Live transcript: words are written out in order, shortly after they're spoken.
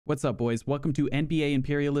What's up, boys? Welcome to NBA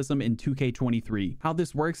Imperialism in 2K23. How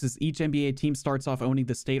this works is each NBA team starts off owning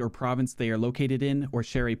the state or province they are located in or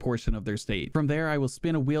share a portion of their state. From there, I will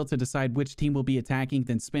spin a wheel to decide which team will be attacking,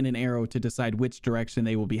 then spin an arrow to decide which direction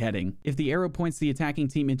they will be heading. If the arrow points the attacking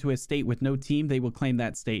team into a state with no team, they will claim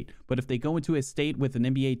that state. But if they go into a state with an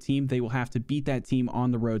NBA team, they will have to beat that team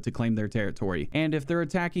on the road to claim their territory. And if they're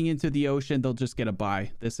attacking into the ocean, they'll just get a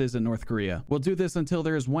bye. This isn't North Korea. We'll do this until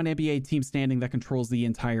there is one NBA team standing that controls the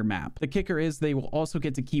entire map. The kicker is they will also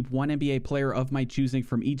get to keep one NBA player of my choosing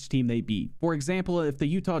from each team they beat. For example, if the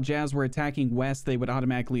Utah Jazz were attacking west, they would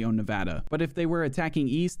automatically own Nevada. But if they were attacking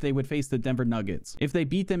east, they would face the Denver Nuggets. If they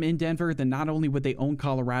beat them in Denver, then not only would they own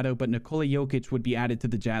Colorado, but Nikola Jokic would be added to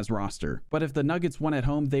the Jazz roster. But if the Nuggets won at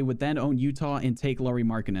home, they would then own Utah and take Lauri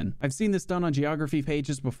Markkanen. I've seen this done on geography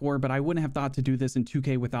pages before, but I wouldn't have thought to do this in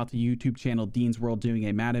 2K without the YouTube channel Dean's World doing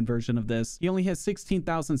a Madden version of this. He only has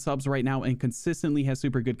 16,000 subs right now and consistently has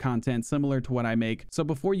super good content similar to what I make. So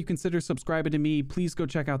before you consider subscribing to me, please go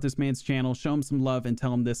check out this man's channel, show him some love, and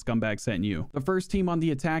tell him this scumbag sent you. The first team on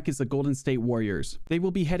the attack is the Golden State Warriors. They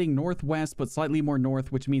will be heading northwest, but slightly more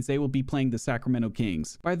north, which means they will be playing the Sacramento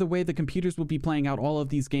Kings. By the way, the computers will be playing out all of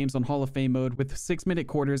these games on Hall of Fame mode with 6-minute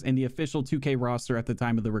quarters and the official 2K roster at the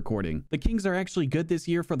time of the recording. The Kings are actually good this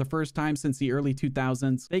year for the first time since the early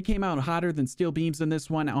 2000s. They came out hotter than steel beams in this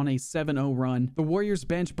one on a 7-0 run. The Warriors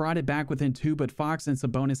bench brought it back within 2, but Fox and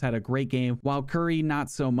Sabonis had a great game, while Curry not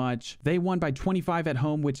so much. They won by 25 at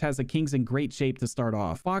home, which has the Kings in great shape to start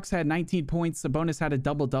off. Fox had 19 points, Sabonis had a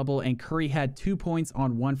double-double, and Curry had 2 points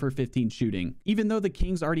on 1 for 15 shooting. Even though the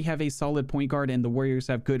Kings already have a solid point guard and the Warriors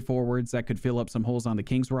have good forwards that could fill up some holes on the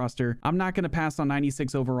Kings roster, I'm not going to pass on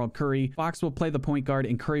 96 overall Curry. Fox will play the point guard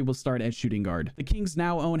and Curry will start as shooting guard. The Kings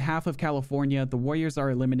now own half of California, the Warriors are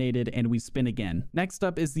eliminated, and we spin again. Next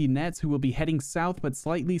up is the Nets, who will be heading south but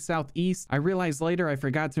slightly southeast. I realized later I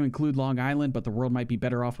forgot to include Long Island, but the world might be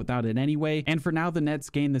better off without it anyway, and for now the Nets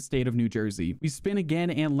gain the state of New Jersey. We spin again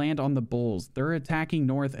and land on the Bulls. They're attacking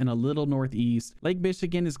north and a little northeast. Lake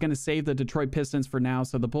Michigan is going to save the Detroit Pistons for now,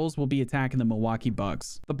 so the Bulls will be attacking the Milwaukee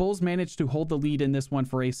Bucks. The Bulls managed to hold the lead in this one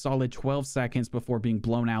for a solid 12 seconds before being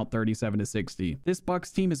blown out 37-60. This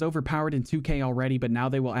Bucks team is overpowered in 2K already, but now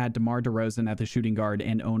they will add DeMar DeRozan at the shooting guard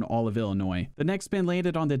and own all of Illinois. The next spin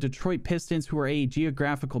landed on the Detroit Pistons, who are a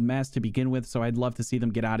geographical mess to begin with, so I'd love to see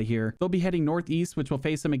them get out of here. They'll be heading northeast, which will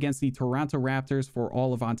face them against the Toronto Raptors for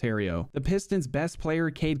all of Ontario. The Pistons' best player,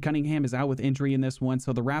 Cade Cunningham, is out with injury in this one,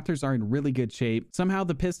 so the Raptors are in really good shape. Somehow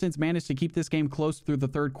the Pistons managed to keep this game close through the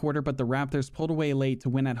third quarter, but the Raptors pulled away late to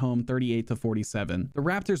win at home 38-47. The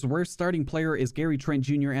Raptors' worst starting player is Gary Trent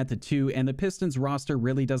Jr. at the 2, and the Pistons roster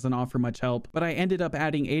really doesn't offer much help, but I ended up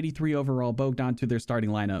adding 83 overall Bogdan to their starting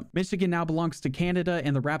lineup. Michigan now belongs to Canada,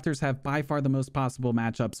 and the Raptors have by far the most possible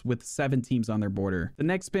matchups with 7 teams on their border. The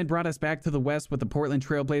next spin brought us back to the west with the Portland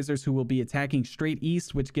Trailblazers, who will be attacking straight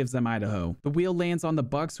east, which gives them Idaho. The wheel lands on the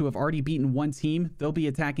Bucks, who have already beaten one team. They'll be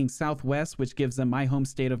attacking southwest, which gives them my home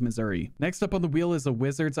state of Missouri. Next up on the wheel is the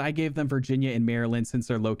Wizards. I gave them Virginia and Maryland since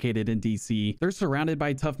they're located in DC. They're surrounded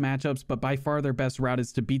by tough matchups, but by far their best route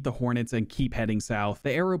is to beat the Hornets and keep heading south.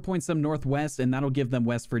 The arrow points them northwest, and that'll give them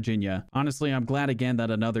West Virginia. Honestly, I'm glad again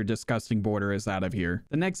that another disgusting border is out of here.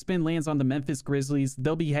 The next spin lands on the Memphis Grizzlies.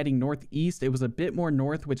 They'll be heading northeast. It was a bit more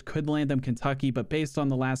north, which could land them Kentucky, but based on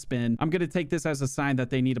the last spin, I'm going to take this as a sign that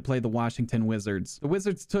they need to play the Washington Wizards. The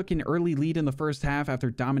Wizards took an early lead in the first half after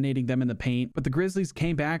dominating them in the paint, but the Grizzlies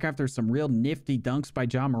came back after some real nifty dunks by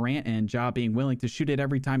Ja Morant and Ja being willing to shoot it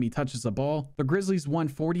every time he touches the ball. The Grizzlies won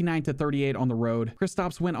 49-38 on the road.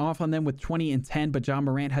 Kristaps went off on them with 20 and 10, but Ja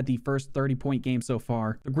Morant had the first 30-point game so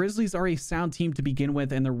far. The Grizzlies are a sound team to begin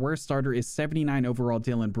with, and their worst starter is 79 overall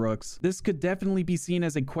Dillon Brooks. This could definitely be seen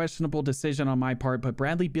as a questionable decision on my part, but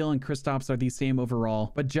Bradley Beal and Kristaps are the same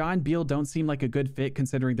overall. But Ja and Beal don't seem like a good fit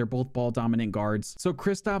considering they're both ball-dominant guards. So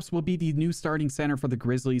Kristaps will be the new starting center for the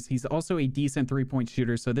Grizzlies. He's also a decent 3-point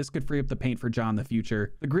shooter, so this could free up the paint for Ja in the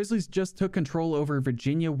future. The Grizzlies just took control over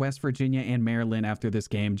Virginia, West Virginia, and Maryland after this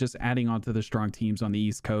game, just adding on to the strong teams on the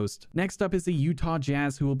East Coast. Next up is the Utah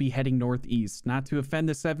Jazz, who will be heading northeast. Not to offend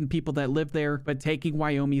the 7 people that live there, but taking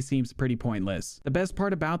Wyoming seems pretty pointless. The best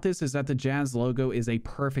part about this is that the Jazz logo is a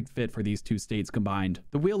perfect fit for these 2 states combined.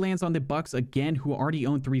 The wheel lands on the Bucks again, who already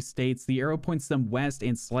own 3 states. The arrow points them west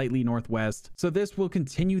and slightly northwest, so this will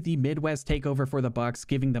continue the Midwest takeover for the Bucks,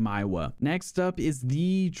 giving them Iowa. Next up is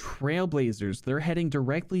the Trailblazers. They're heading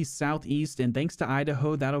directly southeast, and thanks to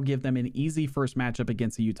Idaho, that'll give them an easy first matchup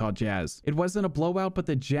against the Utah Jazz. It wasn't a blowout, but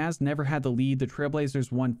the Jazz never had the lead. The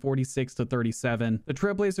Trailblazers won 46-37. The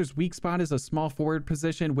Trailblazers' weak spot is a small forward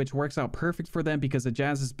position, which works out perfect for them because the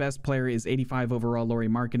Jazz's best player is 85 overall Lauri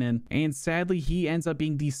Markkanen, and sadly he ends up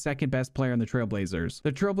being the second best player in the Trailblazers.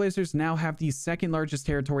 The Trailblazers now have the second largest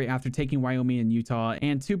territory after taking Wyoming and Utah,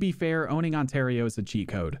 and to be fair, owning Ontario is a cheat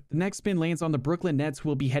code. The next spin lands on the Brooklyn Nets, who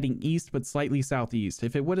will be heading east but slightly southeast.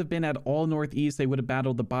 If it would have been at all northeast, they would have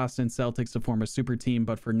battled the Boston Celtics to form a super team,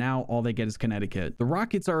 but for now, all they get is Connecticut. The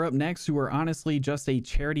Rockets are up next, who are honestly just a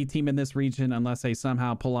charity team in this region unless they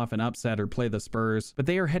somehow pull off an upset or play the Spurs, but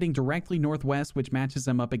they are heading directly northwest, which matches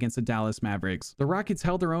them up against the Dallas Mavericks. The Rockets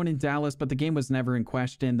held their own in Dallas, but the game was never in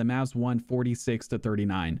question. The Mavs won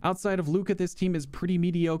 46-39. Outside of Luka, this team is pretty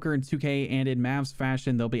mediocre in 2K, and in Mavs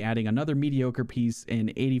fashion, they'll be adding another mediocre piece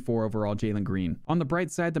in 84 overall Jalen Green. On the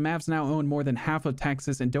bright side, the Mavs now own more than half of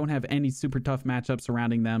Texas and don't have any super tough matchups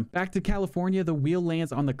surrounding them. Back to California, the wheel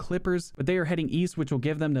lands on the Clippers, but they are heading east, which will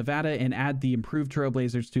give them Nevada and add the improved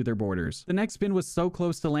Trailblazers to their borders. The next spin was so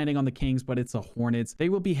close to landing on the Kings, but it's the Hornets. They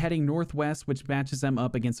will be heading northwest, which matches them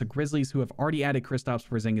up against the Grizzlies, who have already added Kristaps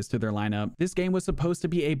Porzingis to their lineup. This game was supposed to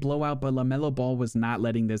be a blowout, but LaMelo Ball was not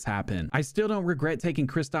letting this happen. I still don't regret taking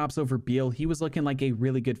Kristaps over Beal. He was looking like a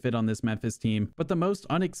really good fit on this Memphis team, but the most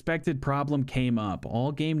unexpected problem came up.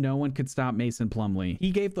 All game, no one could stop Mason Plumlee.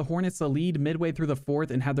 He gave the Hornets the lead midway through the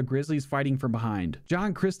fourth and had the Grizzlies fighting from behind.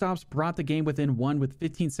 John Kristaps brought the game within one with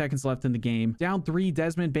 15 seconds left in the game. Down three,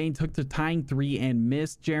 Desmond Bane took the tying three and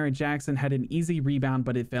missed. Jaren Jackson had an easy rebound,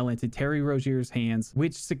 but it fell into Terry Rozier's hands,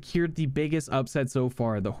 which secured the biggest upset so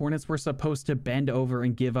far. The Hornets were supposed to bend over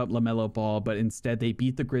and give up LaMelo Ball, but instead they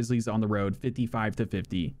beat the Grizzlies on the road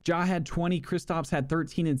 55-50. Ja had 20, Kristaps had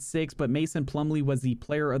 13 and 6, but Mason Plumlee was the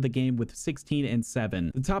player of the game with 16 and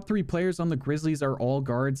 7. The top three players on the Grizzlies are all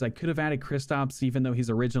guards. I could have added Kristaps even though he's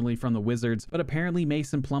originally from the Wizards, but apparently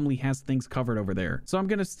Mason Plumlee has things covered over there. So I'm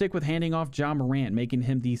going to stick with handing off Ja Morant, making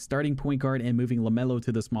him the starting point guard and moving LaMelo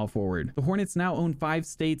to the small forward. The Hornets now own 5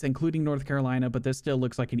 states, including North Carolina, but this still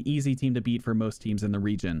looks like an easy team to beat for most teams in the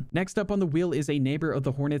region. Next up on the wheel is a neighbor of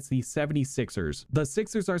the Hornets, the 76ers. The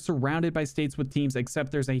Sixers are surrounded by states with teams,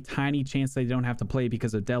 except there's a tiny chance they don't have to play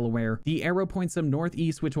because of Delaware. The arrow points them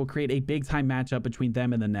northeast, which will create a big time matchup between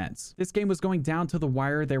them and the Nets. This game was going down to the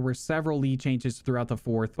wire. There were several lead changes throughout the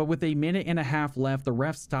fourth, but with a minute and a half left, the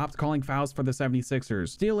refs stopped calling fouls for the 76ers.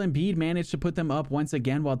 Still, Embiid managed to put them up once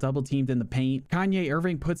again while double teamed in the paint. Kanye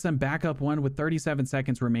Irving puts them back up one with 37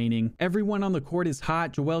 seconds remaining. Everyone on the court is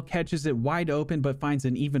hot. Joel catches it wide open, but finds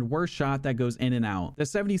an even worse shot that goes in and out. The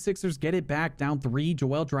 76ers get it back down 3.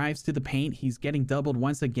 Joel drives to the paint. He's getting doubled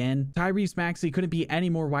once again. Tyrese Maxey couldn't be any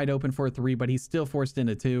more wide open for a 3, but he's still forced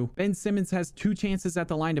into 2. Ben Simmons has 2 chances at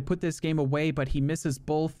the line to put this game away, but he misses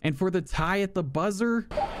both. And for the tie at the buzzer,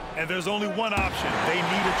 and there's only one option. They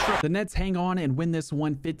need a triple. The Nets hang on and win this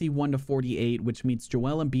one 51-48, which means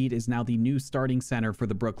Joel Embiid is now the new starting center for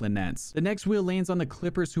the Brooklyn Nets. The next wheel lands on the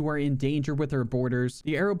Clippers, who are in danger with their borders.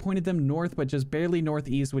 The arrow pointed them north, but just barely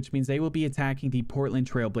northeast, which means they will be attacking the Portland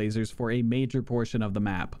Trailblazers for a major portion of the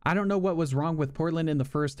map. I don't know what was wrong with Portland in the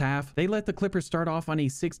first half. They let the Clippers start off on a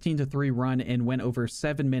 16-3 run and went over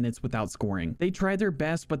 7 minutes without scoring. They tried their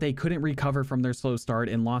best, but they couldn't recover from their slow start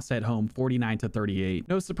and lost at home 49-38.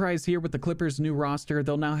 No surprise here with the Clippers' new roster.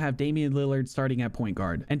 They'll now have Damian Lillard starting at point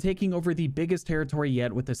guard and taking over the biggest territory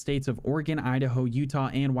yet, with the states of Oregon, Idaho, Utah,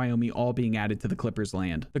 and Wyoming all being added to the Clippers'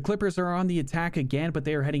 land. The Clippers are on the attack again, but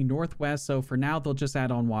they are heading northwest, so for now they'll just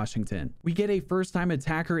add on Washington. We get a first-time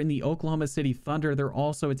attacker in the Oklahoma City Thunder. They're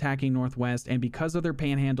also attacking northwest, and because of their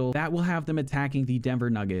panhandle, that will have them attacking the Denver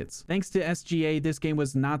Nuggets. Thanks to SGA, this game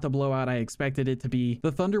was not the blowout I expected it to be.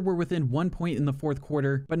 The Thunder were within 1 point in the fourth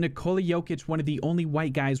quarter, but Nikola Jokic, one of the only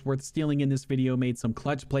white guys worth stealing in this video, made some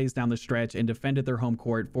clutch plays down the stretch and defended their home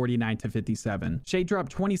court 49-57. Shea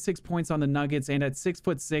dropped 26 points on the Nuggets, and at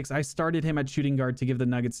 6'6", I started him at shooting guard to give the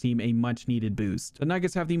Nuggets team a much needed boost. The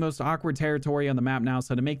Nuggets have the most awkward territory on the map now,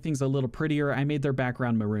 so to make things a little prettier, I made their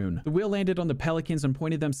background maroon. The wheel landed on the Pelicans and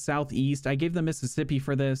pointed them southeast. I gave them Mississippi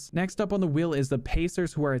for this. Next up on the wheel is the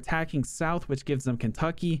Pacers, who are attacking south, which gives them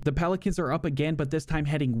Kentucky. The Pelicans are up again, but this time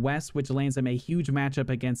heading west, which lands them a huge matchup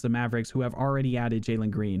against the Mavericks, who have already added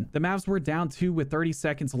Jalen Green. The Mavs were down 2 with 30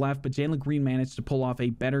 seconds left, but Jalen Green managed to pull off a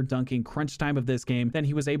better dunk in crunch time of this game than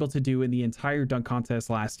he was able to do in the entire dunk contest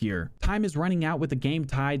last year. Time is running out with the game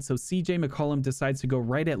tied, so CJ McCollum decides to go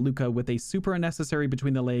right at Luka with a super unnecessary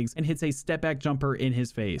between the legs and hits a step back jumper in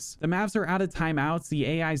his face. The Mavs are out of timeouts.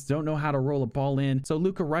 The AIs don't know how to roll a ball in, so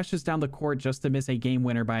Luka rushes down the court just to miss a game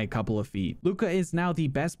winner by a couple of feet. Luka is now the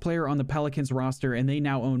best player on the Pelicans roster, and they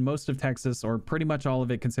now own most of Texas, or pretty much all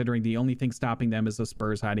of it, considering the only thing stopping them is the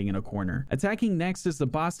Spurs hiding in a corner. Attacking next is the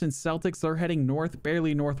Boston Celtics. They're heading north,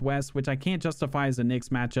 barely northwest, which I can't justify as a Knicks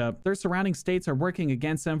matchup. Their surrounding states are working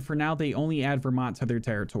against them. For now, they only add Vermont to their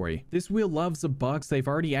territory. This wheel loves the Bucks. They've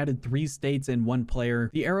already added 3 states and 1 player.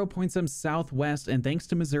 The The arrow points them southwest, and thanks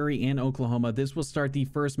to Missouri and Oklahoma, this will start the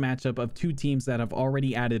first matchup of two teams that have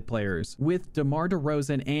already added players, with DeMar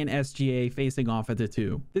DeRozan and SGA facing off at the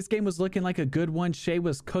 2. This game was looking like a good one. Shea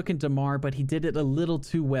was cooking DeMar, but he did it a little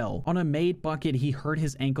too well. On a made bucket, he hurt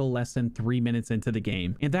his ankle less than 3 minutes into the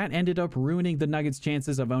game, and that ended up ruining the Nuggets'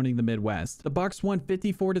 chances of owning the Midwest. The Bucks won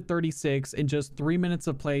 54-36. In just 3 minutes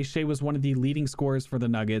of play, Shea was one of the leading scorers for the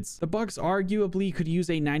Nuggets. The Bucks arguably could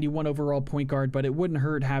use a 91 overall point guard, but it wouldn't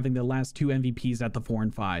hurt having the last two MVPs at the 4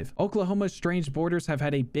 and 5. Oklahoma's strange borders have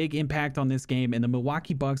had a big impact on this game, and the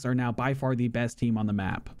Milwaukee Bucks are now by far the best team on the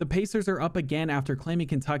map. The Pacers are up again after claiming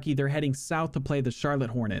Kentucky. They're heading south to play the Charlotte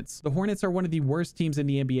Hornets. The Hornets are one of the worst teams in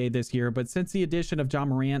the NBA this year, but since the addition of Ja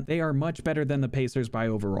Morant, they are much better than the Pacers by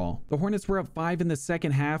overall. The Hornets were up 5 in the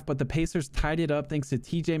second half, but the Pacers tied it up thanks to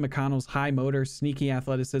TJ McConnell's high motor, sneaky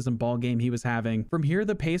athleticism ball game he was having. From here,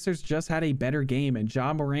 the Pacers just had a better game, and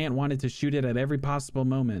Ja Morant wanted to shoot it at every possible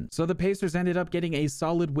moment. So the Pacers ended up getting a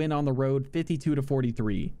solid win on the road,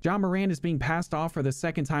 52-43. Ja Morant is being passed off for the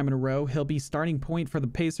second time in a row. He'll be starting point for the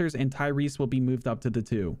Pacers, and Tyrese will be moved up to the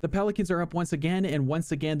 2. The Pelicans are up once again, and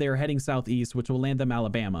once again they are heading southeast, which will land them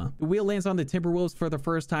Alabama. The wheel lands on the Timberwolves for the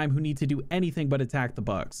first time, who need to do anything but attack the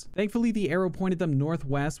Bucks. Thankfully, the arrow pointed them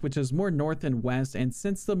northwest, which is more north than west, and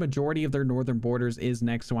since the majority of their northern borders is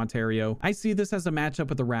next to Ontario, I see this as a matchup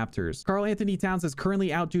with the Raptors. Karl Anthony Towns is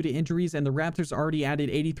currently out due to injuries, and the Raptors already added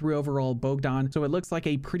 83 overall Bogdan, so it looks like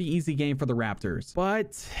a pretty easy game for the Raptors.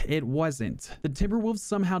 But it wasn't. The Timberwolves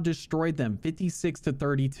somehow destroyed them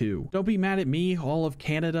 56-32. Don't be mad at me, all of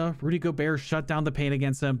Canada. Rudy Gobert shut down the paint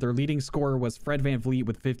against them. Their leading scorer was Fred VanVleet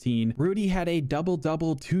with 15. Rudy had a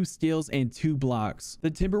double-double, 2 steals, and 2 blocks.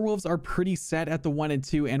 The Timberwolves are pretty set at the 1 and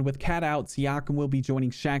 2, and with Cat out, Siakam will be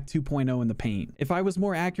joining Shaq 2.0 in the paint. If I was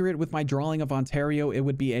more accurate with my drawing of Ontario, it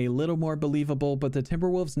would be a little more believable, but the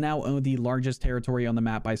Timberwolves now own the largest territory on the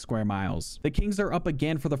map by square miles. The Kings are up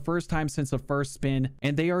again for the first time since the first spin,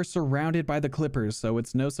 and they are surrounded by the Clippers, so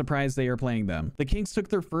it's no surprise they are playing them. The Kings took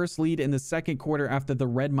their first lead in the second quarter after the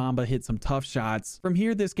Red Mamba hit some tough shots. From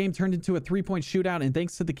here, this game turned into a 3-point shootout, and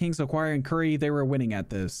thanks to the Kings acquiring Curry, they were winning at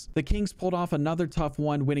this. The Kings pulled off another tough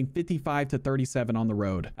one, winning 55-37 on the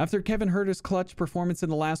road. After Kevin Huerter's clutch performance in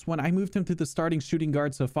the last one, I moved him to the starting shooting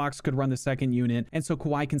guard so Fox could run the second unit, and so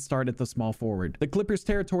Kawhi can start at the small forward. The Clippers'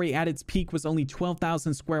 territory at its peak was only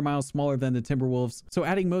 12,000 square miles smaller than the Timberwolves, so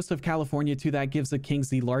adding most of California to that gives the Kings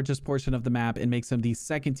the largest portion of the map and makes them the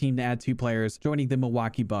second team to add 2 players, joining the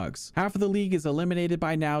Milwaukee Bucks. Half of the league is eliminated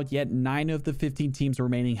by now, yet 9 of the 15 teams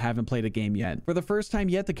remaining haven't played a game yet. For the first time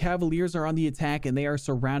yet, the Cavaliers are on the attack, and they are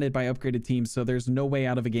surrounded by upgraded teams, so there's no way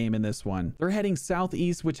out of a game in this one. They're heading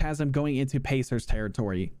southeast, which has them going into Pacers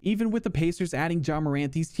territory. Even with the Pacers adding Ja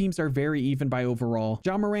Morant, these teams are very even by overall.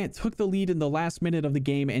 Ja Morant took the lead in the last minute of the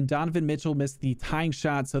game, and Donovan Mitchell missed the tying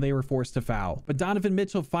shot, so they were forced to foul. But Donovan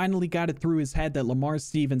Mitchell finally got it through his head that Lamar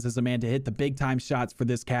Stevens is a man to hit the big time shots for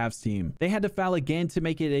this Cavs team. They had to foul again to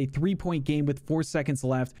make it a 3-point game with 4 seconds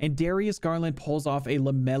left, and Darius Garland pulls off a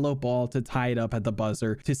LaMelo ball to tie it up at the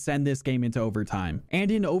buzzer to send this game into overtime.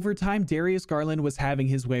 And in overtime, Darius Garland was having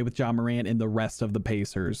his way with Ja Morant and the rest of the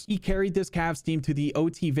Pacers. He carried this Cavs team to the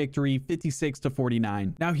OT victory,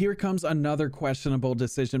 56-49. Now here comes another questionable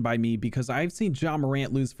decision by me, because I've seen Ja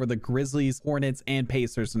Morant lose for the Grizzlies, Hornets, and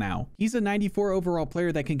Pacers now. He's a 94 overall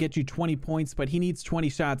player that can get you 20 points, but he needs 20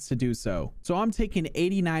 shots to do so. So I'm taking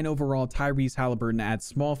 89 overall Tyrese Halliburton at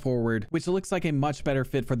small forward, which looks like a much better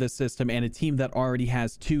fit for this system and a team that already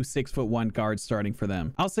has 2 6'1" guards starting for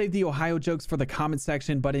them. I'll save the Ohio jokes for the comment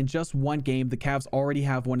section, but in just one game, the Cavs already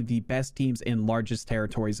have one of the best teams in largest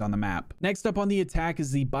territories on the map. Next up on the attack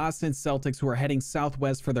is the Boston Celtics, who are heading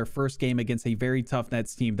southwest for their first game against a very tough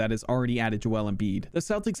Nets team that has already added Joel Embiid. The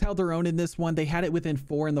Celtics held their own in this one. They had it within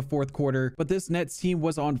 4 in the fourth quarter, but this Nets team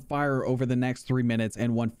was on fire over the next 3 minutes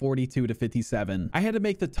and won 42-57. I had to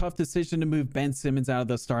make the tough decision to move Ben Simmons out of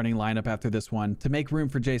the starting lineup after this one to make room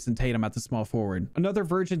for Jason Tatum at the small forward. Another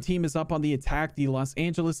Virgin team is up on the attack. The Los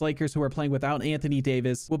Angeles Lakers, who are playing without Anthony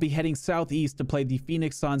Davis, will be heading southeast to play the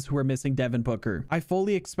Phoenix Suns, who are missing Devin Booker. I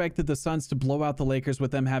fully expected the Suns to blow out the Lakers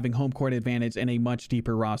with them having home court advantage and a much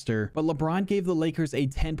deeper roster, but LeBron gave the Lakers a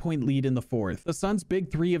 10-point lead in the fourth. The Suns'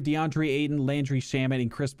 big three of DeAndre Ayton, Landry Shamet,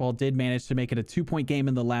 and Chris Paul did manage to make it a 2-point game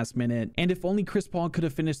in the last minute, and if only Chris Paul could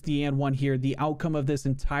have finished the and one here, the outcome of this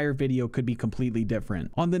entire video could be completely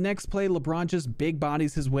different. On the next play, LeBron just big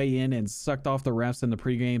bodies his way in and sucked off the refs in the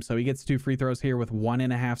pregame, so he gets 2 free throws here with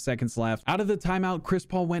 1.5 seconds left. Out of the timeout, Chris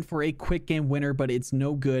Paul went for a quick game winner, but it's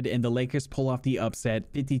no good, and the Lakers pull off the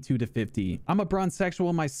upset 52-50. I'm a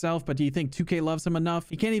bronzexual myself, but do you think 2K loves him enough?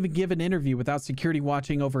 He can't even give an interview without security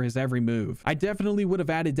watching over his every move. I definitely would have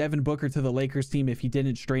added Devin Booker to the the Lakers team if he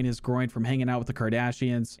didn't strain his groin from hanging out with the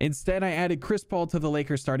Kardashians. Instead, I added Chris Paul to the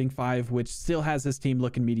Lakers starting five, which still has his team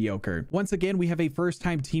looking mediocre. Once again, we have a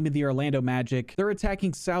first-time team in the Orlando Magic. They're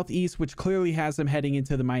attacking Southeast, which clearly has them heading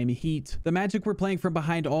into the Miami Heat. The Magic were playing from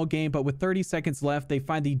behind all game, but with 30 seconds left, they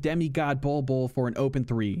find the demigod Bol for an open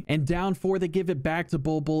three. And down four, they give it back to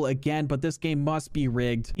Bol again, but this game must be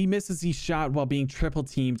rigged. He misses his shot while being triple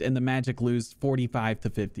teamed, and the Magic lose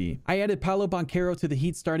 45-50. I added Paolo Banchero to the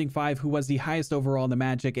Heat starting five, who was the highest overall in the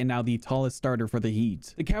Magic and now the tallest starter for the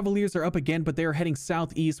Heat. The Cavaliers are up again, but they are heading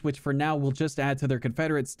southeast, which for now will just add to their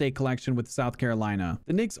Confederate state collection with South Carolina.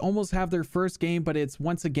 The Knicks almost have their first game, but it's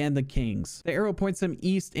once again the Kings. The arrow points them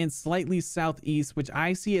east and slightly southeast, which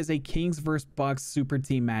I see as a Kings vs Bucks super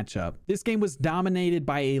team matchup. This game was dominated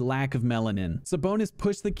by a lack of melanin. Sabonis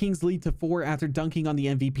pushed the Kings lead to 4 after dunking on the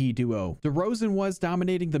MVP duo. DeRozan was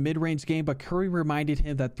dominating the mid-range game, but Curry reminded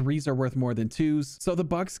him that threes are worth more than twos, so the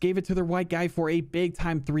Bucks gave it to their white guy for a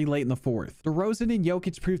big-time three late in the fourth. DeRozan and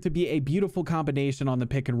Jokic proved to be a beautiful combination on the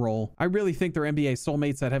pick and roll. I really think they're NBA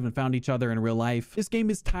soulmates that haven't found each other in real life. This game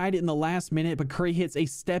is tied in the last minute, but Curry hits a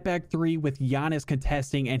step-back three with Giannis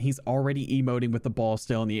contesting, and he's already emoting with the ball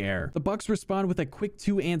still in the air. The Bucks respond with a quick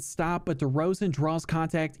 2-and stop, but DeRozan draws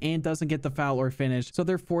contact and doesn't get the foul or finish, so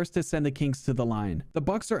they're forced to send the Kings to the line. The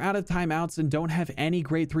Bucks are out of timeouts and don't have any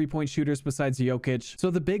great three-point shooters besides Jokic, so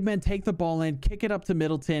the big men take the ball in, kick it up to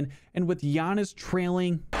Middleton, and with Giannis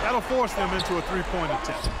trailing, that'll force them into a three-point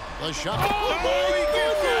attempt. The shot.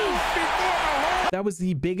 that was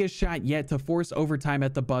the biggest shot yet to force overtime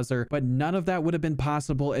at the buzzer, but none of that would have been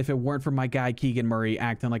possible if it weren't for my guy Keegan Murray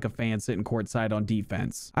acting like a fan sitting courtside on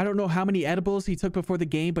defense. I don't know how many edibles he took before the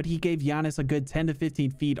game, but he gave Giannis a good 10 to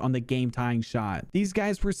 15 feet on the game-tying shot. These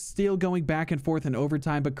guys were still going back and forth in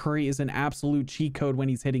overtime, but Curry is an absolute cheat code when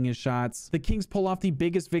he's hitting his shots. The Kings pull off the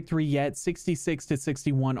biggest victory yet,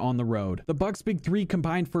 66-61 on the road. The Bucks' big three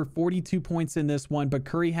combined for 42 points in this one, but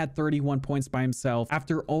Curry had 31 points by himself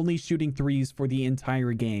after only shooting threes for the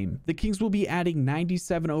entire game. The Kings will be adding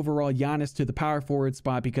 97 overall Giannis to the power forward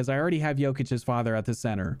spot because I already have Jokic's father at the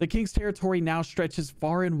center. The Kings' territory now stretches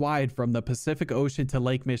far and wide from the Pacific Ocean to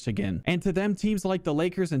Lake Michigan. And to them, teams like the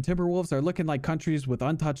Lakers and Timberwolves are looking like countries with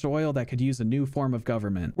untouched oil that could use a new form of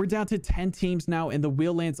government. We're down to 10 teams now, and the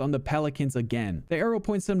wheel lands on the Pelicans again. The arrow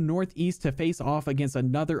points them northeast to face off against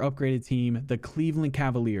another upgraded team, the Cleveland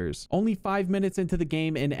Cavaliers. Only 5 minutes into the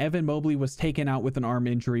game, and Evan Mobley was taken out with an arm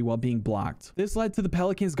injury while being blocked. This led to the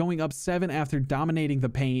Pelicans going up 7 after dominating the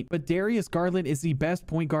paint, but Darius Garland is the best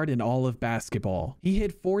point guard in all of basketball. He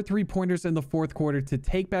hit 4 3-pointers in the fourth quarter to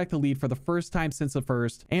take back the lead for the first time since the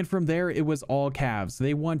first, and from there it was all Cavs.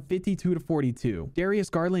 They won 52-42. Darius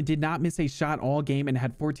Garland did not miss a shot all game and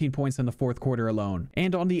had 14 points in the fourth quarter alone.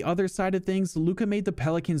 And on the other side of things, Luka made the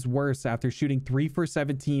Pelicans worse after shooting 3 for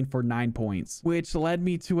 17 for 9 points, which led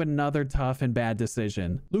me to another tough and bad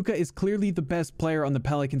decision. Luka is clearly the best player on the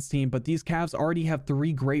Pelicans team, but these Cavs already have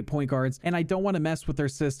 3 great point guards, and I don't want to mess with their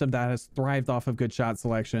system that has thrived off of good shot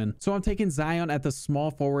selection. So I'm taking Zion at the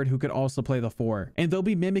small forward who could also play the 4. And they'll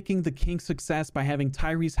be mimicking the Kings' success by having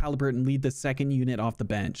Tyrese Halliburton lead the second unit off the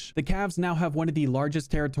bench. The Cavs now have one of the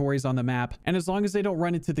largest territories on the map, and as long as they don't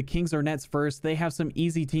run into the Kings or Nets first, they have some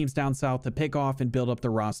easy teams down south to pick off and build up the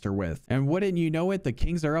roster with. And wouldn't you know it, the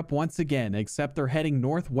Kings are up once again, except they're heading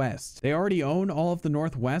northwest. They already own all of the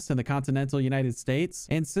Northwest in the continental United States,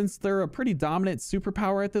 and since they're a pretty dominant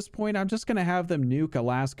superpower at this point, I'm just gonna have them nuke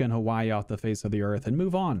Alaska and Hawaii off the face of the earth and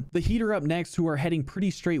move on. The Heat are up next, who are heading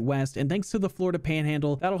pretty straight west, and thanks to the Florida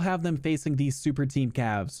Panhandle, that'll have them facing these super team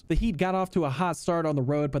Cavs. The Heat got off to a hot start on the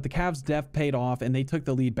road, but the Cavs' def paid off and they took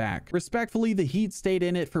the lead back. Respectfully, the Heat stayed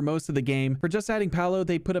in it for most of the game. For just adding Paolo,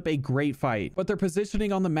 they put up a great fight, but their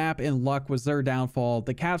positioning on the map and luck was their downfall.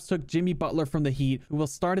 The Cavs took Jimmy Butler from the Heat, who will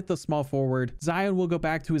start at the small forward. Zion will go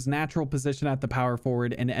back to his natural position at the power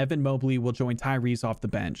forward, and Evan Mobley will join Tyrese off the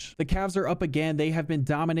bench. The Cavs are up again. They have been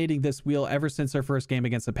dominating this wheel ever since their first game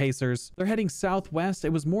against the Pacers. They're heading southwest.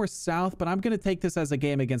 It was more south, but I'm going to take this as a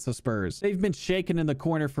game against the Spurs. They've been shaken in the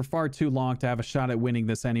corner for far too long to have a shot at winning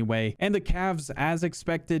this anyway, and the Cavs, as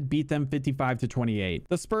expected, beat them 55-28.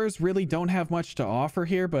 The Spurs really don't have much to offer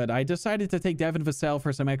here, but I decided to take Devin Vassell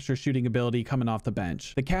for some extra shooting ability coming off the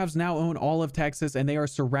bench. The Cavs now own all of Texas, and they are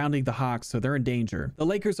surrounding the Hawks, so they're in danger. The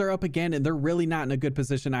Lakers are up again, and they're really not in a good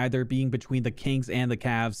position either, being between the Kings and the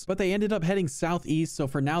Cavs, but they ended up heading southeast, so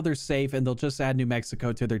for now they're safe and they'll just add New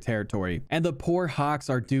Mexico to their territory. And the poor Hawks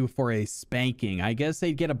are due for a spanking. I guess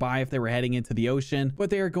they'd get a bye if they were heading into the ocean,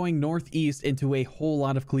 but they are going northeast into a whole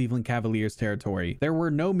lot of Cleveland Cavaliers territory. There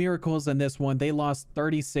were no miracles in this one. They lost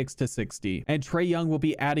 36-60, and Trae Young will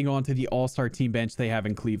be adding on to the all-star team bench they have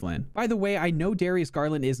in Cleveland. By the way, I know Darius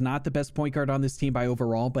Garland is not the best point guard on this team by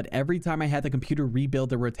overall, but every time I had the computer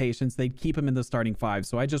rebuild the rotations, they'd keep him in the starting five,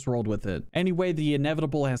 so I just rolled with it. Anyway, the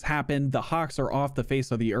inevitable has happened. The Hawks are off the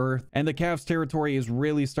face of the earth, and the Cavs territory is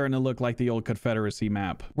really starting to look like the old Confederacy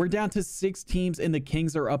map. We're down to 6 teams, and the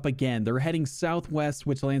Kings are up again. They're heading southwest,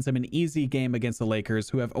 which lands them an easy game against the Lakers,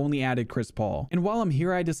 who have only added Chris Paul. And while I'm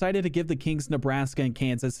here, I decided to give the Kings Nebraska and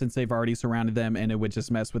Kansas since they've already surrounded them and it would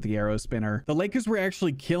just mess with the arrow spinner. The Lakers were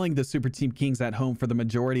actually killing the Super Team Kings at home for the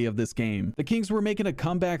majority of this game. The Kings were making a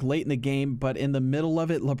comeback late in the game, but in the middle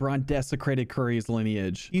of it, LeBron desecrated Curry's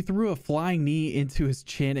lineage. He threw a flying knee into his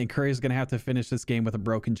chin, and Curry's gonna have to finish this game with a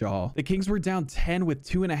broken jaw. The Kings were down 10 with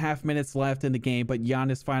 2.5 minutes left in the game, but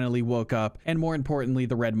Giannis finally woke up, and more importantly,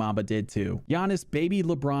 the Red Mamba did too. Giannis babied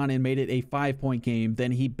LeBron and made it a 5-point game.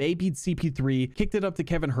 Then he babied CP3, kicked it up to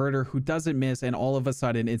Kevin Huerter, who doesn't miss, and all of a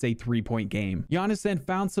sudden it's a 3-point game. Giannis then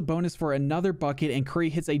found Sabonis for another bucket, and Curry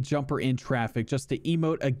hits a jumper in traffic just to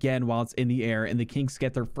emote again while it's in the air, and the Kings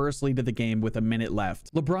get their first lead of the game with a minute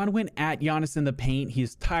left. LeBron went at Giannis in the paint.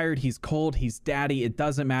 He's tired, he's cold, he's daddy, it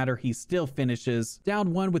doesn't matter, he still finishes.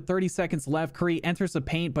 Down 1 with 30 seconds left, Curry enters the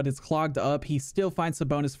paint, but it's clogged up. He still finds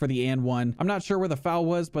Sabonis for the and 1. I'm not sure where the foul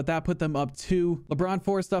was, but that put them up 2. LeBron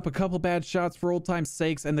forced up a couple bad shots for old time's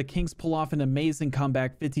sakes, and the Kings pull off an amazing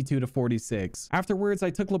comeback, 52-46. Afterwards, I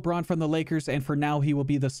took LeBron from the Lakers, and for now he will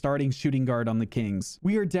be the starting shooting guard on the Kings.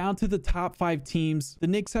 We are down to the top 5 teams. The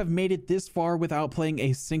Knicks have made it this far without playing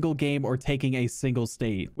a single game or taking a single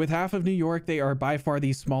state. With half of New York, they are by far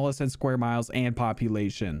the smallest in square miles and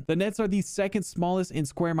population. The Nets are the second smallest in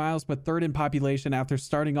square miles, but third in population after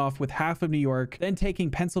starting off with half of New York, then taking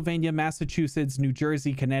Pennsylvania, Massachusetts, New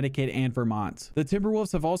Jersey, Connecticut, and Vermont. The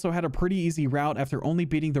Timberwolves have also had a pretty easy route after only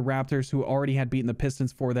beating the Raptors, who already had beaten the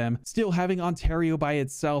Pistons for them. Still, having Ontario by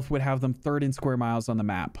itself would have them third in square miles on the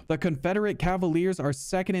map. The Confederate Cavaliers are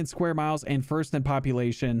second in square miles and first in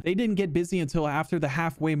population. They didn't get busy until after the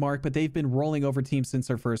halfway mark, but they've been rolling over teams since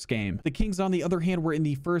their first game. The Kings, on the other hand, were in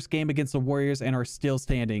the first game against the Warriors and are still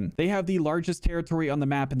standing. They have the largest territory on the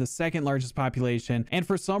map and the second largest population, and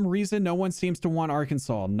for some reason, no one seems to want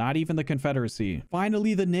Arkansas, not even the Confederacy.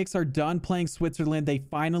 Finally, the Knicks are done playing Switzerland. They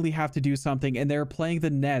finally have to do something, and they're playing the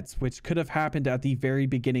Nets, which could have happened at the very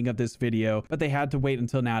beginning of this video, but they had to wait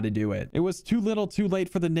until now to do it. It was too little too late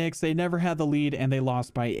for the Knicks. They never had the lead, and they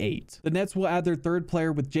lost by 8. The Nets will add their third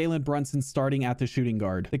player with Jalen Brunson starting at the shooting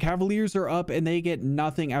guard. The Cavaliers are up, and they get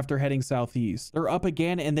nothing after heading southeast. They're up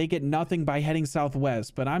again, and they get nothing by heading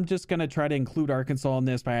southwest, but I'm just gonna try to include Arkansas in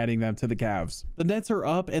this by adding them to the Cavs. The Nets are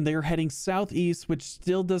up, and they're heading southeast, which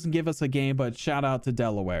still doesn't give us a game, but shout out to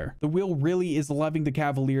Delaware. The wheel really is loving the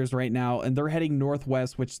Cavaliers right now, and they're heading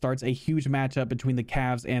northwest, which starts a huge matchup between the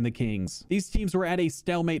Cavs and the Kings. These teams were at a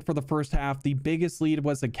stalemate for the first half. The biggest lead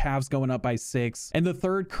was the Cavs going up by 6. In the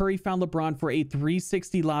third, Curry found LeBron for a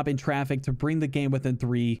 360 lob in traffic to bring the game within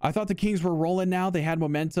 3. I thought the Kings were rolling now. They had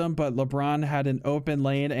momentum, but LeBron had an open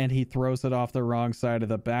lane and he throws it off the wrong side of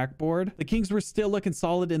the backboard. The Kings were still looking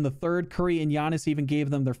solid in the third. Curry and Giannis even gave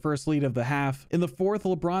them their first lead of the half. In the fourth,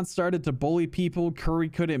 LeBron started to bully people. Curry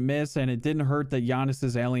couldn't miss, and it didn't hurt that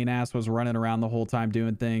Giannis's alien ass was running around the whole time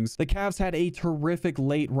doing things. The Cavs had a terrific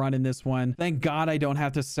late run in this one. Thank God I don't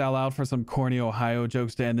have to sell out for some corny Ohio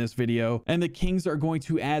jokes to end this video. And the Kings are going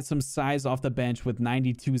to add some size off the bench, with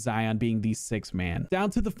 92 Zion being the 6th man. Down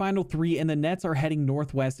to the final 3, and the Nets are heading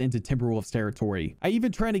northwest into Timberwolves territory. I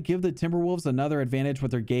even tried to give the Timberwolves another advantage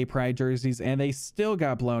with their gay pride jerseys, and they still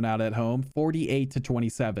got blown out at home,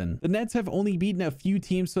 48-27. The Nets have only beaten a few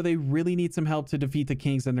teams, so they really need some help to defeat the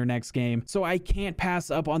Kings in their next game. So I can't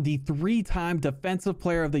pass up on the 3-time Defensive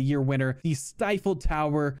Player of the Year winner, the Stifled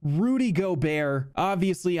Tower, Rudy Gobert.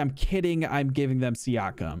 Obviously, I'm kidding. I'm giving them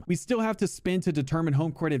Siakam. We still have to spin to determine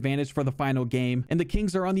home court advantage for the final game, and the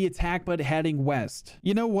Kings are on the attack but heading west.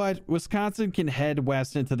 You know what? Wisconsin can head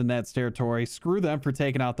west into the Nets territory. Screw them for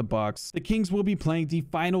taking out the Bucks. The Kings will be playing the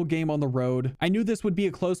final game on the road. I knew this would be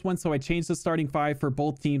a close one, so I changed the starting 5 for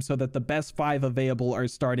both teams so that the best 5 available are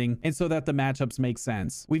starting, and so that the matchups make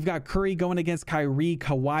sense. We've got Curry going against Kyrie,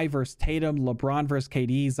 Kawhi versus Tatum, LeBron versus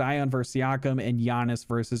KD, Zion versus Siakam, and Giannis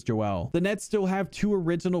versus Joel. The Nets still have 2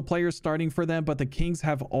 original players starting for them, but the Kings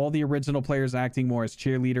have all the original players acting more as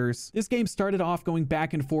cheerleaders. This game started off going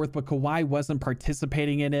back and forth, but Kawhi wasn't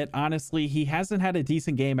participating in it. Honestly, he hasn't had a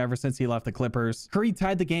decent game ever since he left the Clippers. Curry Kyrie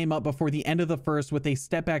tied the game up before the end of the first with a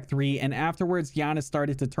step back three, and afterwards Giannis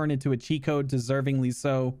started to turn into a cheat code, deservingly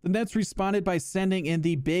so. The Nets responded by sending in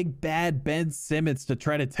the big bad Ben Simmons to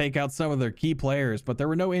try to take out some of their key players, but there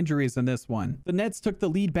were no injuries in this one. The Nets took the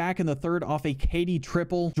lead back in the third off a KD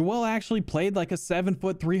triple. Joel actually played like a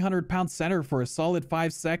 7-foot 300-pound center for a solid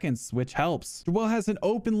 5 seconds, which helps. Joel has an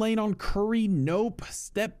open lane on Curry. Nope.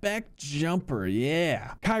 Step back jumper.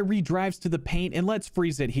 Yeah. Kyrie drives to the paint, and let's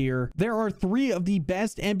freeze it here. There are 3 of the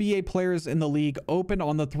best NBA players in the league open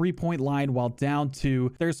on the 3-point line while down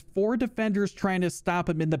 2. There's 4 defenders trying to stop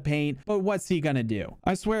him in the paint, but what's he gonna do?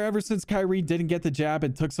 I swear ever since Kyrie didn't get the jab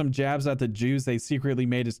and took some jabs at the Jews, they secretly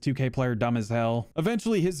made his 2K player dumb as hell.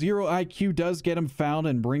 Eventually his 0 IQ does get him fouled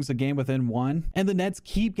and brings the game within 1, and the Nets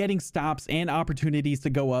keep getting stops and opportunities to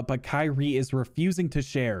go up, but Kyrie is refusing to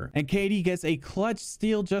share, and KD gets a clutch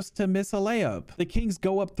steal just to miss a layup. The Kings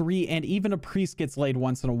go up 3, and even a priest gets laid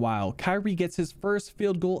once in a while. Kyrie gets his first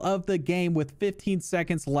field goal of the game with 15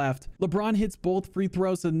 seconds left. LeBron hits both free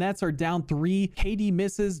throws. The Nets are down 3. KD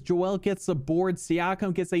misses. Joel gets a board.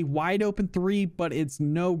 Siakam gets a wide open 3, but it's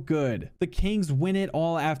no good. The Kings win it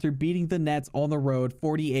all after beating the Nets on the road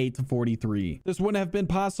 48-43. This wouldn't have been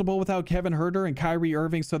possible without Kevin Huerter and Kyrie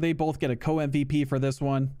Irving, so they both get a co-MVP for this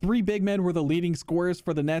one. 3 big men were the leading scorers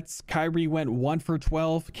for the Nets. Kyrie went 1 for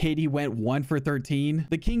 12. KD went 1 for 13.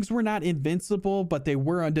 The Kings were not invincible, but they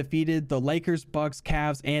were undefeated. The Lakers, Bucks,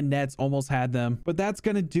 Cavs, and Nets almost had them. But that's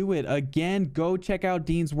gonna do it. Again, go check out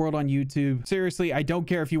Dean's World on YouTube. Seriously, I don't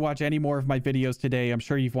care if you watch any more of my videos today. I'm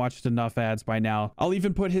sure you've watched enough ads by now. I'll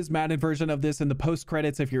even put his Madden version of this in the post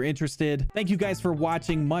credits if you're interested. Thank you guys for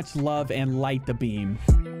watching. Much love, and light the beam.